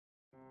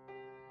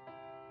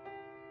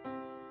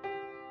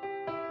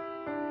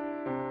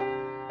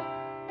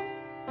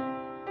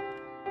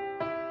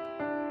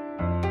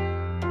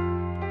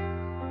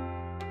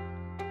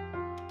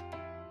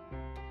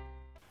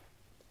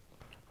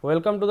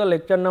Welcome to the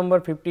lecture number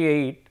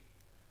 58.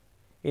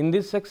 In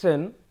this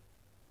section,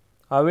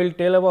 I will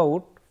tell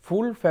about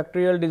full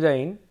factorial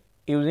design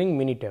using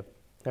Minitab,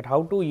 that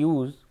how to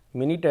use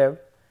Minitab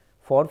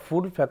for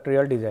full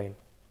factorial design.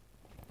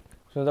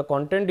 So, the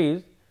content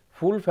is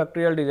full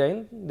factorial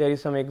design. There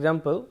is some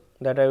example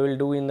that I will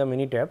do in the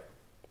Minitab.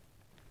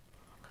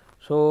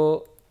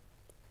 So,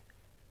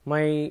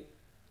 my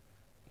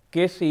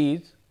case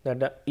is that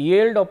the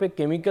yield of a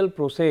chemical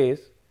process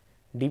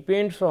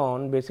depends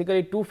on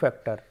basically two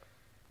factors,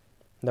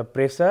 the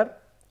pressure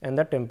and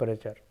the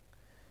temperature.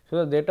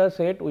 So, the data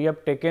set we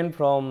have taken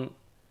from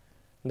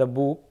the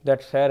book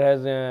that sir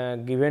has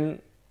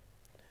given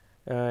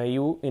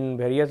you in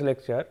various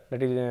lecture,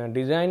 that is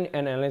design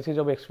and analysis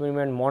of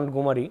experiment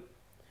Montgomery.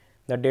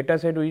 The data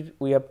set which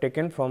we have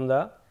taken from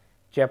the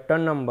chapter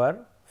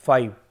number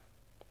 5.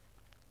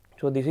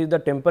 So, this is the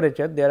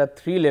temperature. There are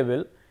 3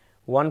 levels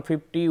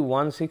 150,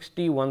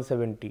 160,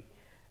 170,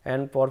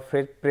 and for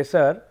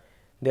pressure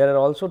there are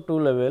also 2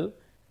 levels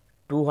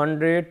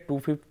 200,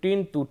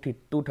 215,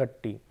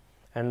 230,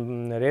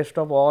 and rest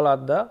of all are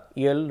the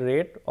yield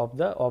rate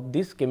of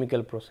this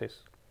chemical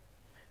process.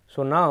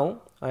 So,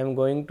 now I am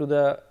going to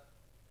the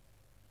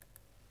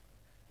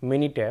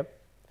Minitab.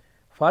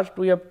 First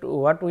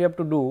what we have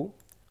to do,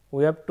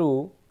 we have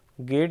to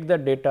get the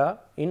data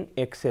in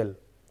Excel.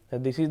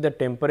 This is the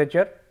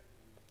temperature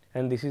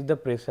and this is the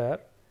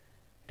pressure.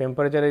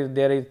 Temperature is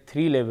there is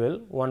 3 level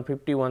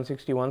 150,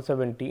 160,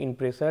 170, in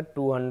pressure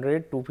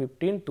 200,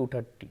 215,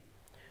 230.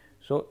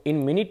 So,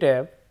 in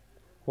Minitab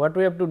what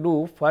we have to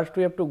do, first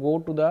we have to go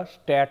to the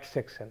stat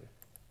section,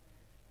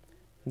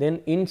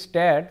 then in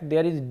stat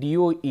there is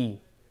DOE.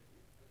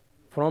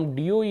 From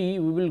DOE we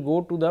will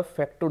go to the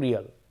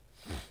factorial,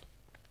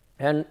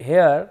 and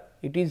here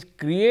it is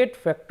create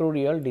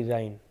factorial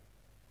design.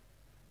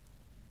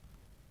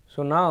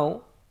 So,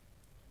 now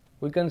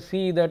we can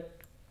see that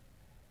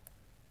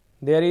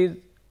there is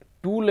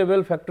 2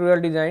 level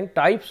factorial design,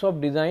 types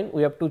of design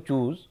we have to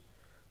choose.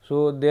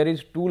 So, there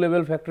is 2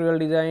 level factorial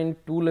design,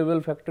 2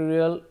 level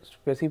factorial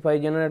specify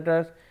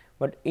generators,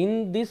 but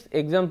in this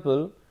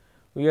example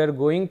we are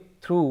going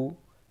through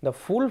the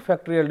full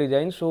factorial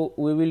design. So,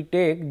 we will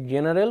take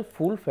general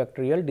full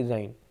factorial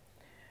design,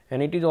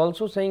 and it is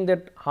also saying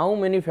that how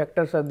many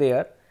factors are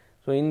there.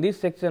 So, in this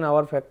section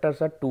our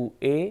factors are 2,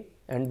 A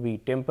and B,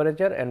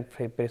 temperature and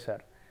pressure.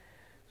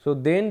 So,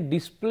 then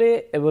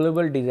display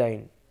available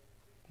design,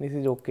 this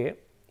is okay.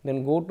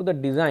 Then go to the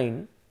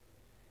design,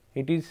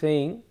 it is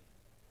saying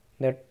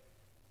that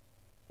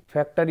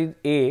factor is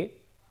A,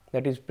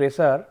 that is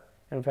pressure,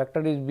 and factor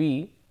is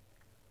B,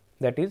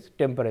 that is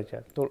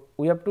temperature. So,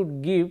 we have to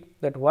give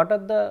that what are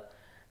the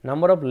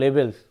number of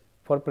levels.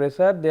 For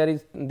pressure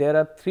there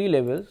are 3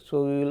 levels.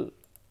 So, we will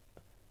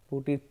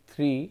put it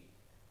 3,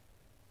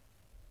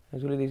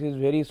 actually this is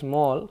very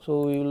small.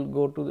 So, we will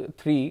go to the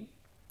 3,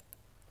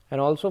 and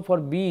also for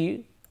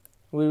B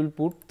we will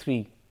put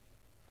 3.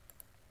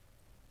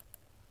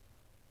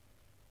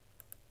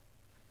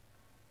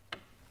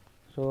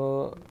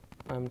 So,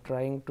 I am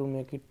trying to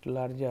make it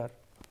larger,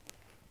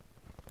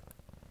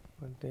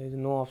 but there is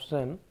no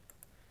option.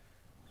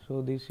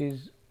 So, this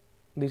is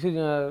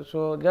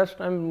so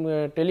just I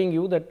am telling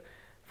you that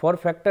for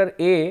factor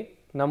A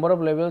number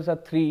of levels are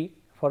 3,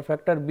 for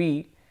factor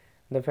B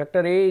the factor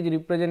A is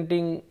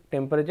representing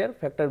temperature,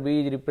 factor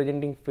B is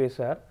representing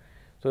pressure.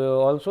 So,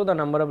 also the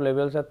number of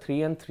levels are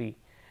 3 and 3,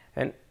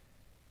 and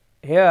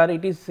here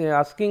it is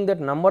asking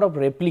that number of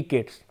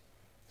replicates.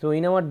 So,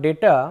 in our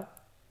data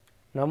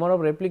number of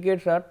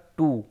replicates are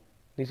 2,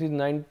 this is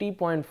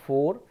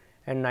 90.4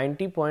 and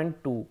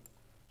 90.2.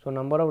 So,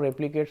 number of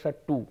replicates are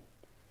 2.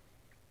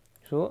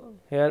 So,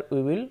 here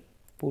we will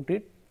put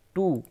it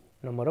 2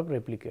 number of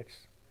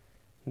replicates,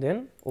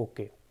 then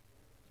OK,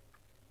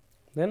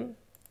 then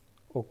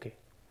OK.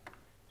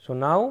 So,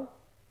 now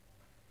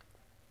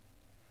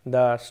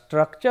the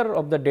structure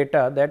of the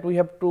data that we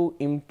have to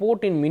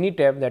import in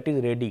Minitab, that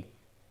is ready.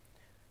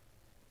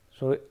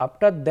 So,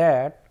 after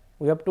that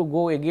we have to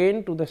go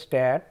again to the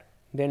stat,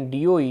 then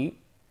DOE,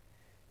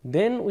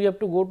 then we have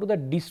to go to the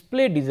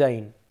display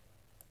design.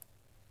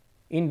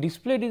 In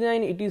display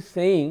design it is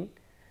saying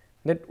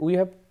that we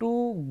have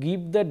to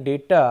give the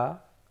data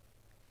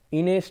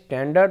in a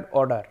standard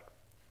order,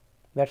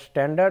 that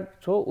standard.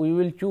 So, we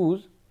will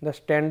choose the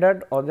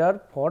standard order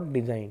for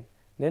design,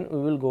 then we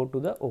will go to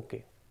the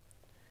OK.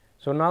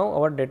 So, now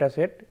our data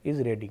set is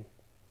ready.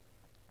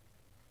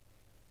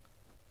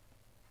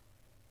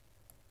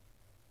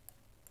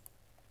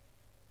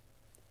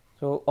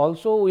 So,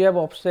 also we have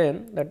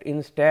option that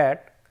in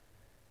stat,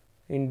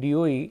 in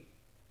DOE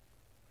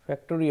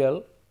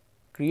factorial,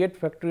 create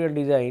factorial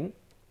design,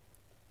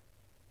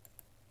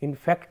 in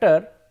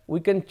factor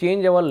we can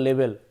change our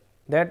level,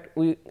 that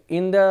we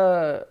in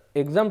the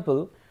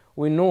example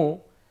we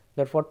know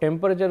that for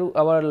temperature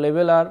our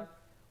level are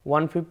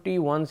 150,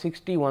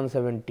 160,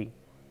 170,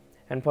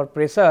 and for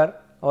pressure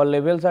our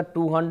levels are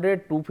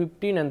 200,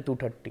 215 and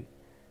 230.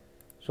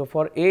 So,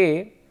 for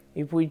A,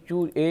 if we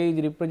choose A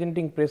is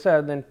representing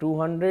pressure, then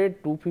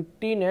 200,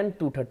 215 and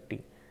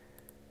 230.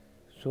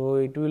 So,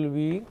 it will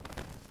be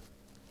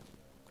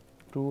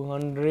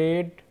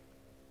 200,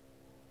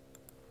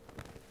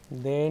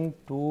 then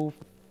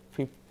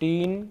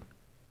 215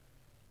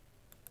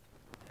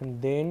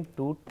 and then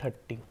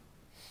 230.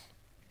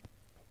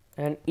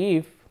 And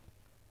if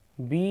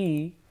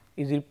B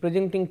is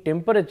representing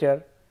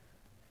temperature,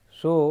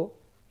 so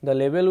the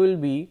level will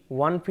be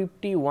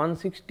 150,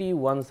 160,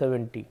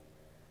 170.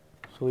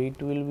 So,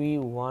 it will be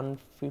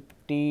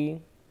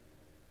 150,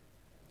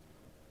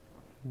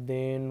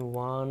 then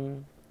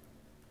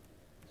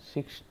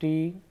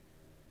 160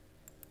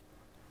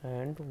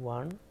 and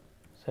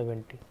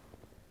 170,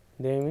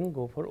 then we will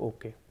go for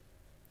OK.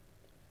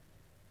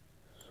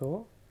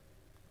 So,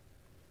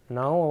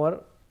 now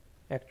our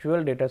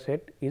actual data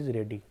set is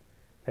ready,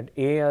 that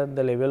A are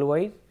the level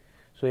wise.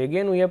 So,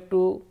 again we have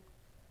to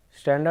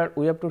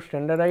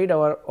standardize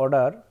our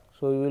order.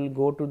 So, we will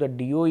go to the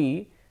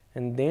DOE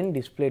and then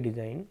display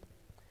design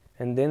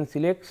and then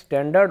select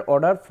standard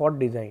order for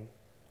design.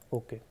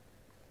 Okay.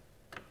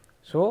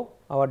 So,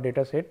 our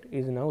data set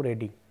is now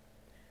ready.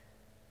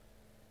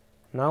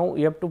 Now,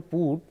 we have to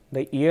put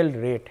the yield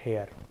rate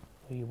here,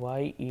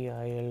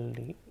 yield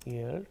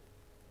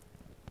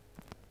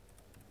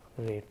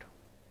rate.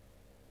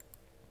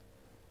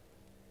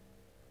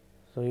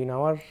 So, in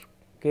our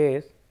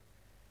case,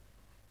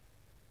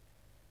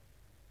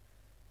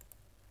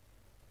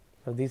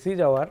 so this is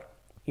our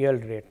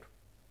yield rate.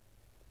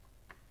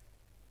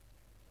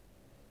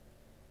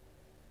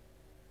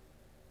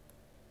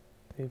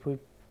 If we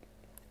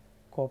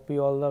copy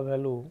all the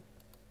value,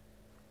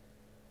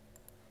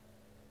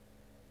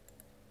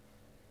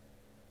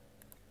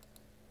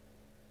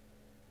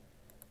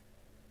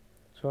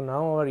 so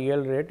now our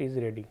yield rate is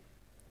ready.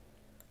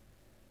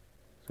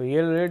 So,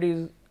 yield rate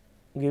is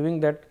giving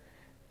that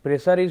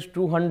pressure is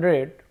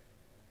 200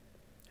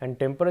 and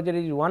temperature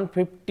is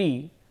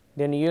 150,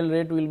 then yield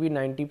rate will be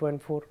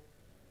 90.4.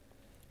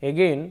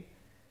 Again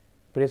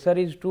pressure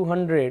is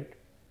 200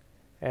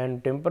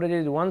 and temperature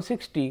is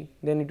 160,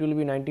 then it will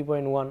be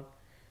 90.1.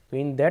 So,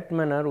 in that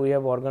manner we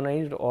have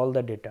organized all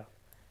the data.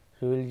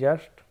 So, we will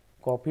just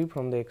copy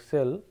from the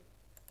Excel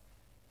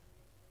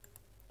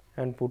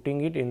and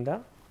putting it in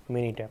the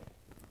Minitab.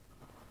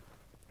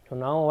 So,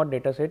 now our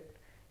data set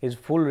is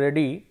full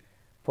ready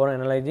for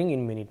analyzing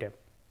in Minitab.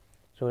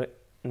 So,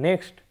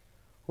 next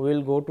we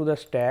will go to the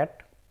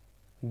stat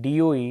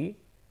DOE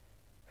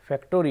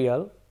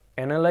factorial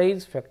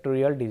analyze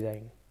factorial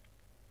design.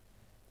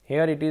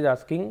 Here it is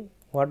asking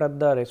what are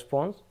the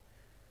response.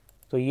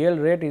 So, yield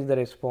rate is the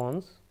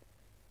response,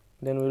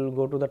 then we will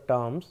go to the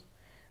terms,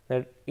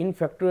 that in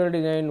factorial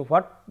design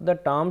what the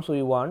terms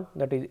we want,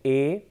 that is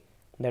A,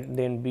 that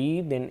then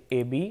B, then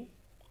AB,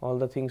 all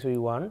the things we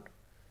want.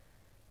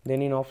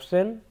 Then in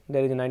option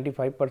there is a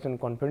 95%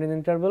 confidence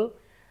interval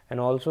and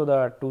also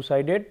the two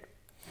sided.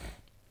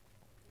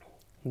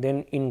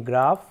 Then in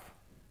graph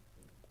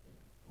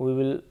we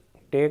will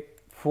take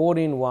 4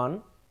 in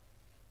 1,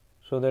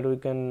 so that we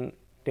can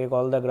take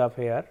all the graph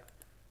here.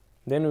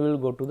 Then we will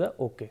go to the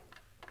OK.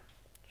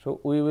 So,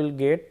 we will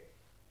get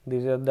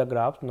these are the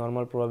graphs: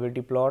 normal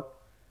probability plot,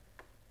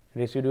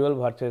 residual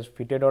versus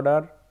fitted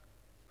order,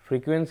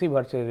 frequency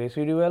versus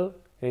residual,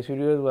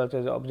 residual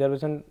versus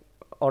observation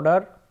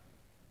order,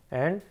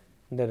 and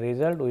the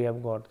result we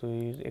have got. So,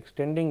 we is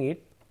extending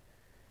it.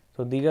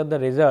 So, these are the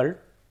result,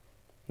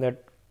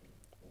 that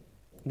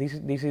this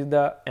is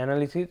the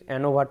analysis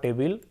ANOVA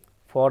table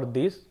for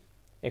this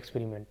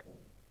experiment.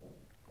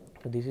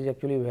 So, this is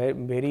actually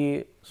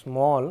very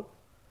small.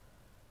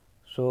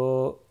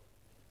 So,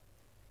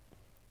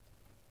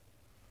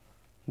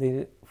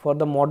 for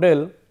the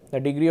model the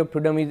degree of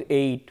freedom is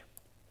 8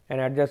 and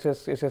adjusted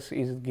SS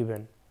is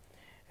given.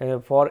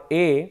 For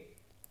A,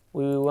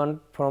 we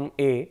want from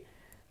A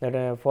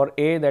that for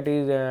A, that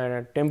is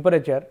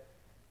temperature,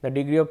 the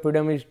degree of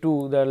freedom is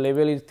 2, the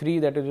level is 3,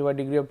 that is why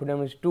degree of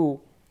freedom is 2,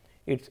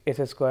 its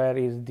S square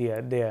is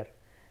there,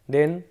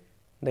 then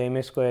the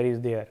M square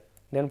is there,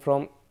 then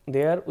from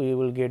there we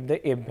will get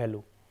the F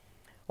value.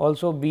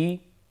 Also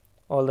B,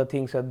 all the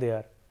things are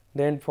there.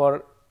 Then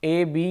for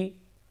A, B,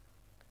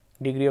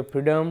 degree of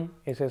freedom,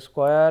 S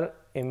square,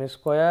 M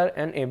square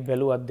and F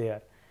value are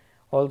there.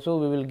 Also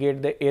we will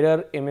get the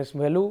error MS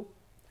value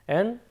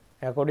and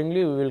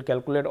accordingly we will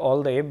calculate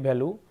all the F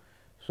value.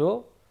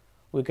 So,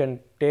 we can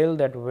tell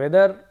that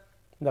whether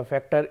the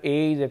factor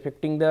A is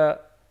affecting the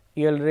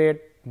yield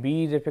rate,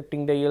 B is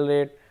affecting the yield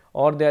rate,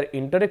 or their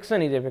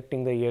interaction is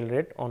affecting the yield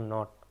rate or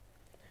not.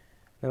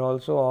 Then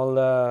also all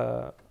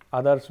the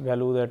others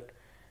value,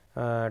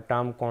 that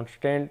term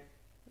constant,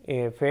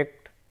 A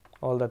effect,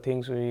 all the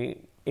things we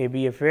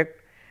AB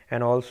effect,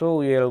 and also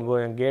we will go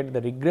and get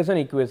the regression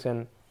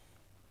equation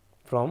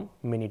from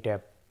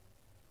Minitab.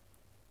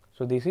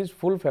 So, this is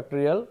full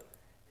factorial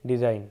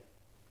design.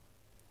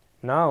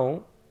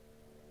 Now,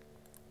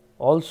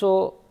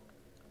 also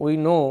we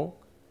know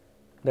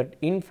that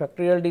in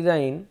factorial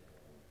design,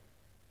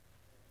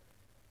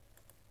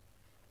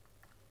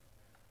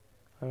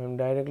 I am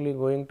directly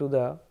going to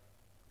the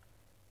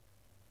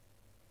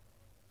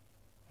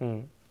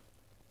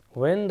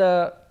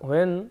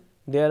when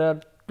there are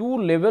two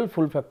level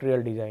full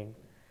factorial design.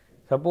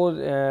 Suppose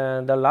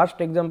the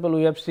last example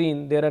we have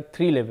seen, there are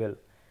 3 level,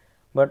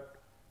 but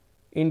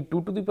in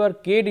 2 to the power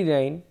k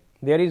design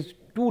there is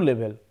 2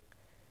 level.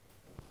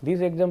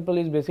 This example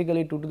is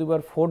basically 2 to the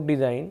power 4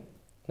 design,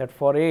 that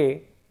for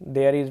A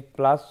there is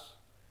plus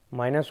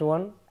minus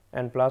 1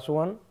 and plus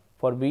 1,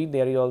 for B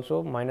there is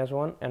also minus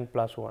 1 and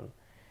plus 1,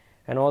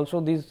 and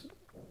also this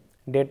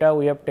data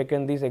we have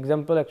taken, this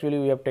example actually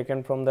we have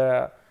taken from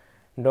the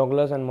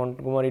Douglas and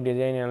Montgomery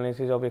design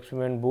analysis of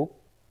experiment book.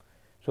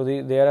 So,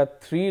 there are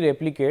 3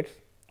 replicates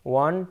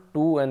 1,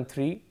 2 and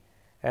 3,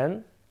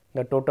 and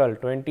the total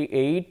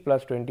 28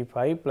 plus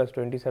 25 plus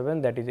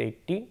 27, that is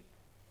 80.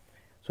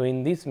 So,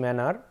 in this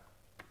manner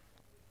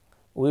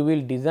we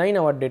will design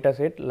our data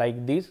set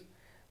like this,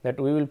 that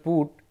we will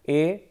put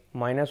A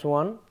minus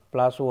 1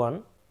 plus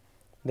 1,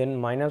 then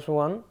minus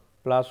 1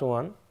 plus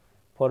 1,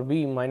 for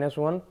B minus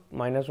 1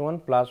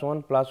 plus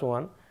 1 plus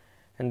 1,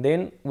 and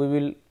then we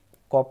will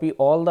copy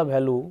all the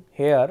value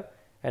here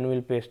and we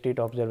will paste it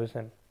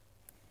observation.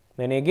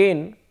 Then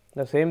again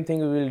the same thing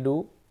we will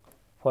do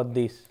for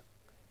this,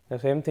 the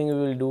same thing we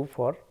will do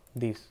for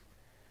this.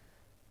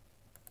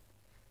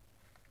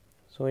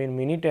 So, in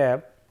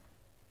Minitab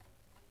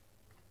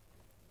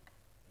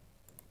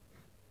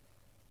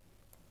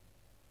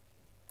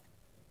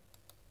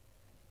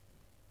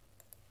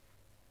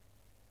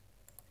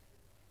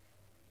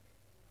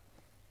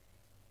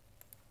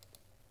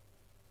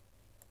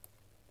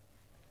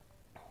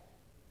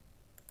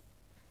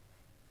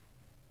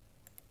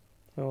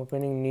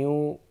opening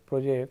new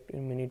project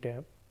in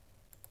Minitab.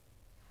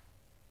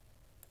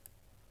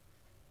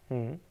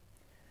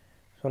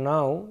 So,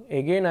 now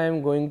again I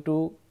am going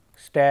to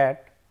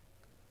stat,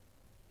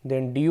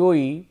 then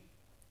DOE,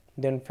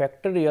 then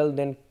factorial,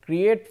 then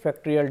create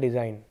factorial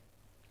design.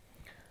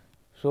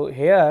 So,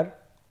 here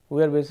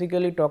we are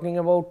basically talking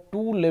about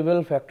 2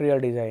 level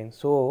factorial design.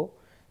 So,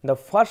 the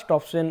first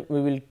option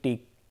we will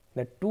tick,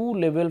 the 2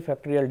 level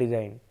factorial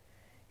design.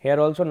 Here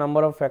also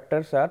number of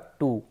factors are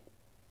 2.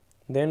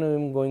 Then I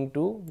am going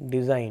to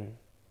design.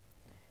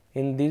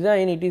 In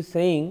design it is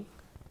saying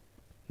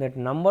that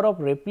number of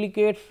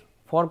replicates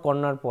for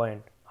corner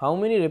point. How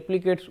many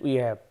replicates we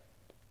have?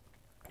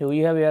 So, we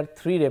have here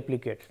 3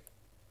 replicates,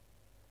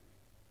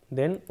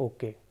 then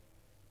OK.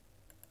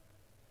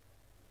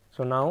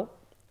 So, now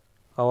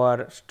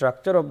our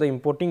structure of the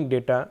importing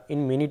data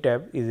in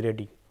Minitab is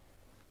ready.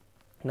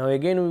 Now,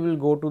 again we will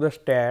go to the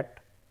stat,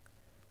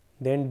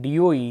 then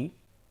DOE,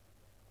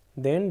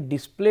 then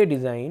display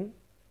design,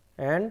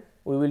 and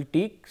we will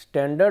tick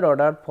standard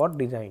order for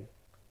design,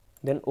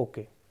 then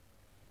OK.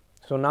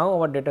 So, now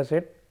our data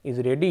set is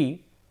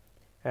ready,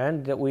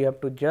 and we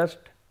have to just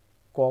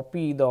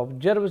copy the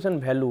observation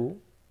value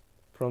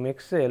from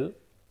Excel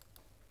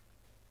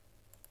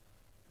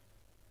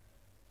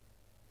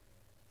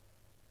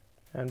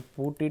and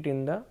put it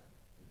in the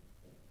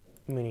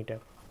Minitab.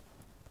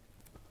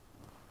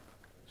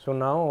 So,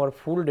 now our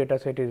full data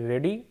set is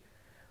ready.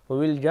 We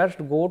will just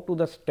go to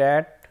the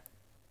stat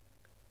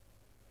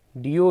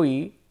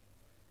DOE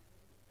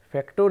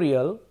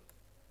factorial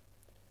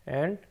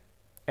and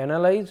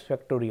analyze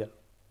factorial.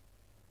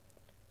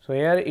 So,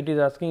 here it is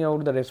asking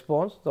out the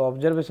response, the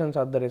observations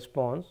are the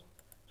response.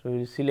 So, we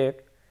will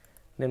select,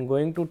 then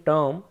going to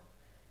term,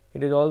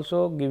 it is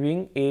also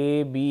giving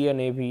A, B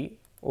and AB,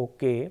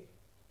 OK.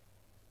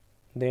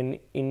 Then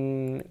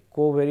in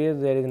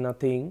covariates there is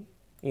nothing,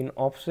 in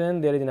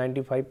option there is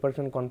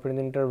 95% confidence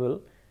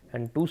interval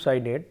and 2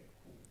 sided,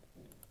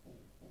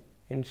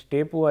 in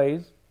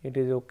stepwise it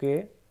is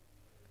OK.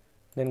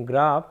 Then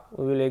graph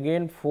we will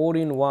again 4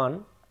 in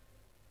 1,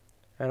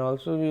 and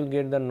also we will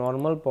get the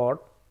normal plot,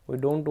 we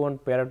do not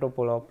want Pareto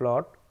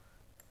plot,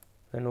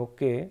 then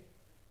OK.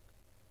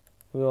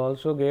 We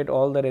also get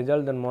all the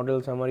result, then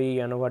model summary,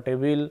 ANOVA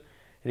table,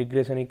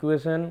 regression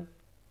equation.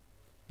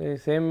 In the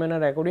same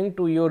manner, according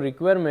to your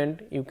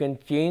requirement you can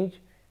change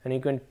and you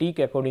can tick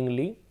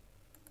accordingly.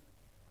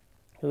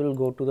 We will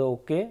go to the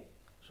OK.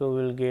 So,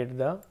 we will get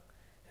the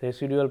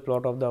residual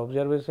plot of the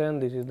observation,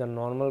 this is the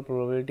normal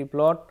probability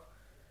plot,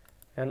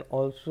 and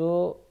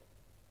also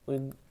we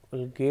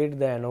will get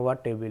the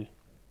ANOVA table.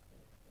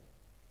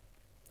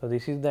 So,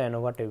 this is the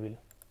ANOVA table.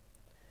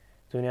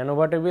 So, in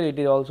ANOVA table it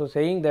is also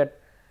saying that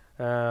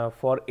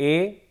for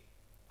A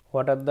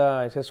what are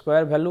the S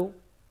square value,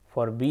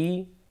 for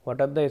B what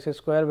are the S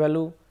square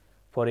value,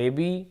 for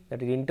AB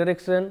that is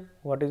interaction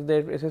what is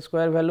the S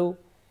square value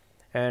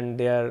and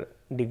their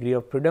degree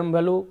of freedom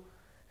value,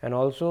 and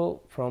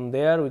also from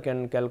there we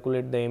can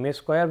calculate the MS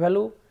square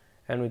value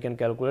and we can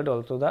calculate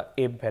also the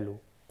F value,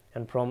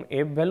 and from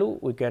F value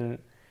we can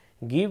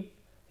give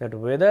that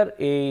whether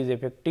A is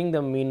affecting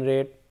the mean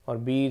rate or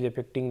B is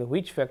affecting the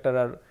which factor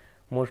are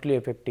mostly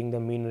affecting the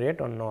mean rate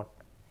or not.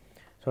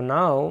 So,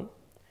 now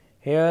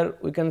here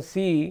we can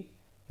see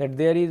that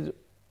there is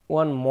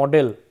one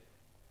model.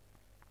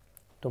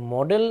 So,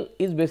 model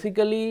is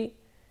basically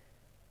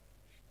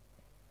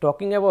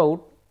talking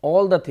about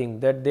all the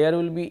things, that there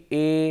will be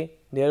A,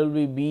 there will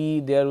be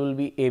B, there will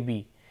be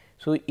AB.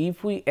 So,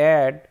 if we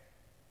add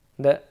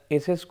the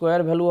S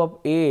square value of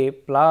A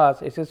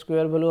plus S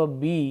square value of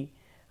B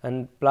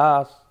and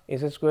plus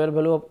S square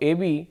value of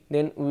AB,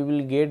 then we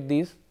will get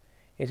this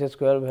S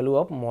square value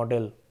of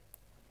model.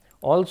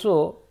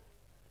 Also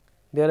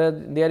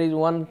there is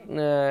one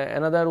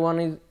another one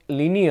is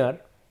linear.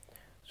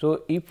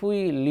 So, if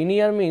we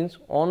linear means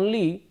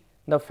only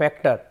the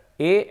factor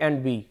A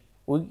and B,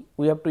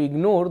 we have to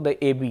ignore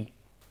the AB.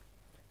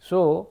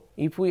 So,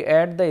 if we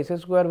add the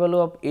S square value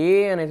of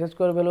A and S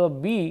square value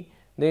of B,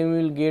 then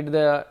we will get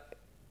the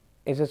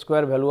S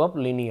square value of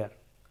linear.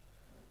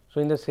 So,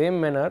 in the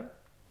same manner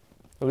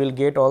we will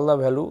get all the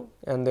value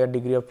and their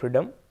degree of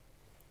freedom.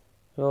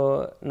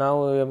 So,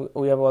 now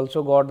we have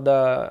also got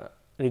the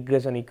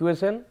regression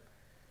equation.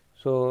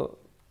 So,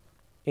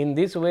 in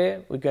this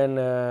way we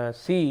can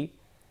see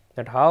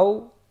that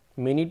how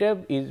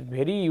Minitab is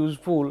very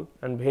useful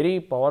and very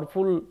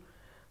powerful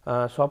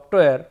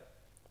software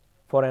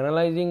for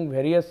analyzing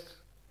various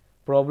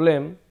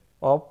problem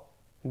of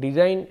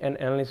design and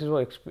analysis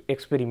of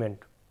experiment.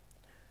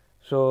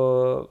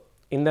 So,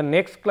 in the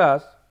next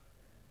class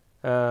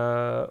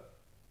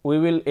we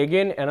will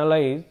again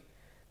analyze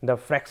the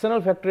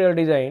fractional factorial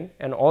design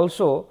and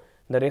also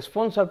the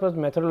response surface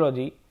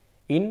methodology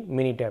in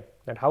Minitab,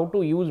 that how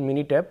to use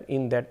Minitab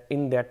in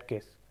that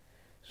case.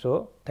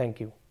 So, thank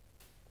you.